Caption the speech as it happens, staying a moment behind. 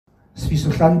Sifiso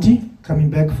Hlanti coming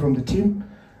back from the team.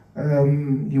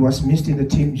 He was missed in the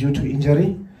team due to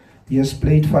injury. He has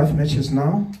played 5 matches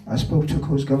now. I spoke to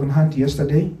Coach Gavin Hunt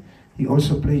yesterday. He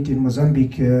also played in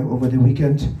Mozambique over the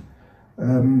weekend.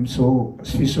 So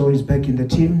Sifiso is back in the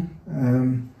team.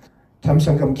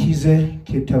 Thamsanqa Mkhize,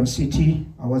 Cape Town City.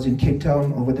 I was in Cape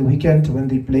Town over the weekend when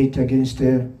they played against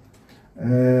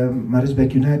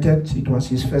Maritzburg United. It was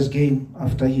his first game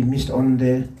after he missed on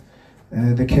the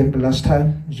camp last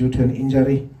time due to an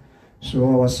injury.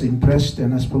 So I was impressed,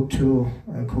 and I spoke to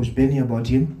Coach Benny about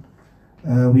him.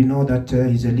 We know that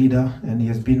he's a leader and he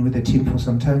has been with the team for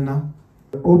some time now.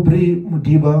 Aubrey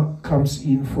Modiba comes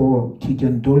in for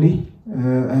Keagan Dolly.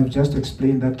 I have just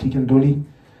explained that Keagan Dolly,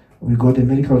 we got a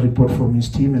medical report from his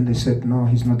team and they said no,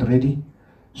 he's not ready.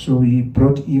 So we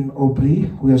brought in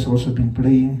Aubrey, who has also been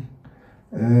playing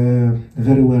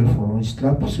very well for his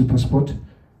club, Supersport.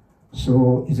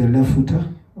 So he's a left footer.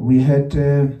 We had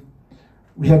to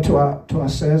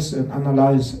assess and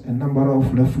analyze a number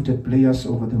of left-footed players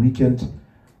over the weekend,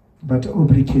 but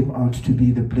Aubrey came out to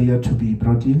be the player to be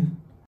brought in.